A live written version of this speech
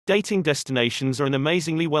Dating destinations are an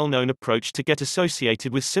amazingly well-known approach to get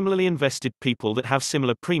associated with similarly invested people that have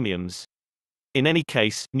similar premiums. In any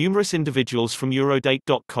case, numerous individuals from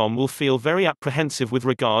Eurodate.com will feel very apprehensive with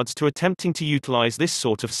regards to attempting to utilize this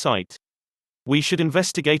sort of site. We should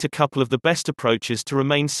investigate a couple of the best approaches to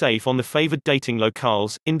remain safe on the favored dating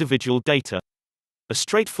locales, individual data. A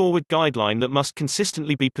straightforward guideline that must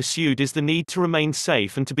consistently be pursued is the need to remain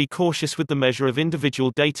safe and to be cautious with the measure of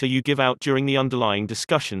individual data you give out during the underlying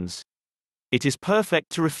discussions. It is perfect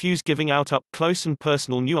to refuse giving out up-close and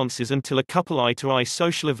personal nuances until a couple eye-to-eye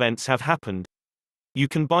social events have happened. You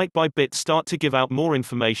can bit by bit start to give out more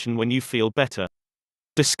information when you feel better.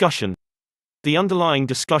 Discussion. The underlying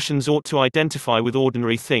discussions ought to identify with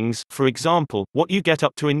ordinary things, for example, what you get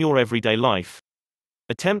up to in your everyday life.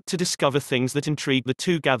 Attempt to discover things that intrigue the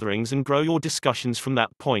two gatherings and grow your discussions from that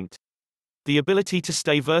point. The ability to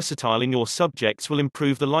stay versatile in your subjects will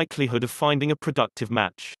improve the likelihood of finding a productive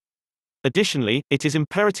match. Additionally, it is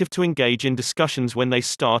imperative to engage in discussions when they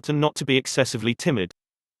start and not to be excessively timid.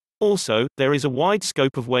 Also, there is a wide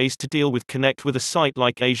scope of ways to deal with connect with a site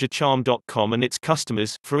like AsiaCharm.com and its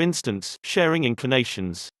customers, for instance, sharing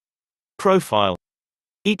inclinations. Profile.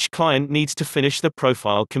 Each client needs to finish their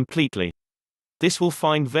profile completely. This will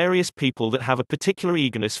find various people that have a particular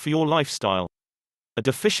eagerness for your lifestyle. A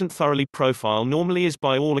deficient thoroughly profile normally is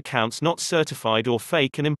by all accounts not certified or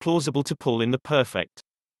fake and implausible to pull in the perfect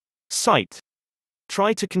site.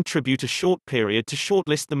 Try to contribute a short period to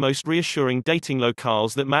shortlist the most reassuring dating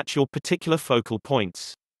locales that match your particular focal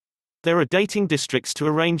points. There are dating districts to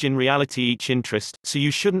arrange in reality each interest, so you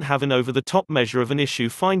shouldn't have an over-the-top measure of an issue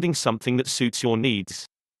finding something that suits your needs.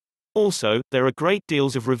 Also, there are great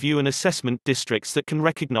deals of review and assessment districts that can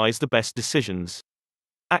recognize the best decisions.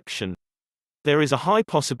 Action. There is a high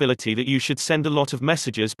possibility that you should send a lot of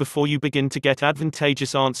messages before you begin to get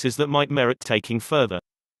advantageous answers that might merit taking further.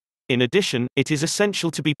 In addition, it is essential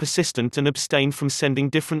to be persistent and abstain from sending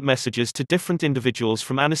different messages to different individuals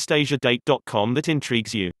from AnastasiaDate.com that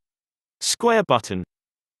intrigues you. Square button.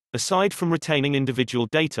 Aside from retaining individual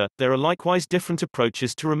data, there are likewise different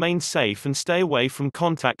approaches to remain safe and stay away from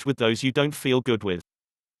contact with those you don't feel good with.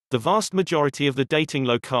 The vast majority of the dating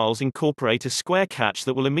locales incorporate a square catch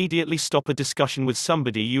that will immediately stop a discussion with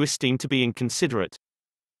somebody you esteem to be inconsiderate.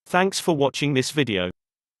 Thanks for watching this video.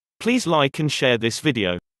 Please like and share this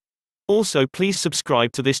video. Also, please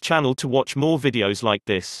subscribe to this channel to watch more videos like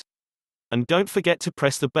this. And don't forget to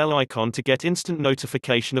press the bell icon to get instant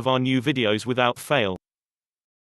notification of our new videos without fail.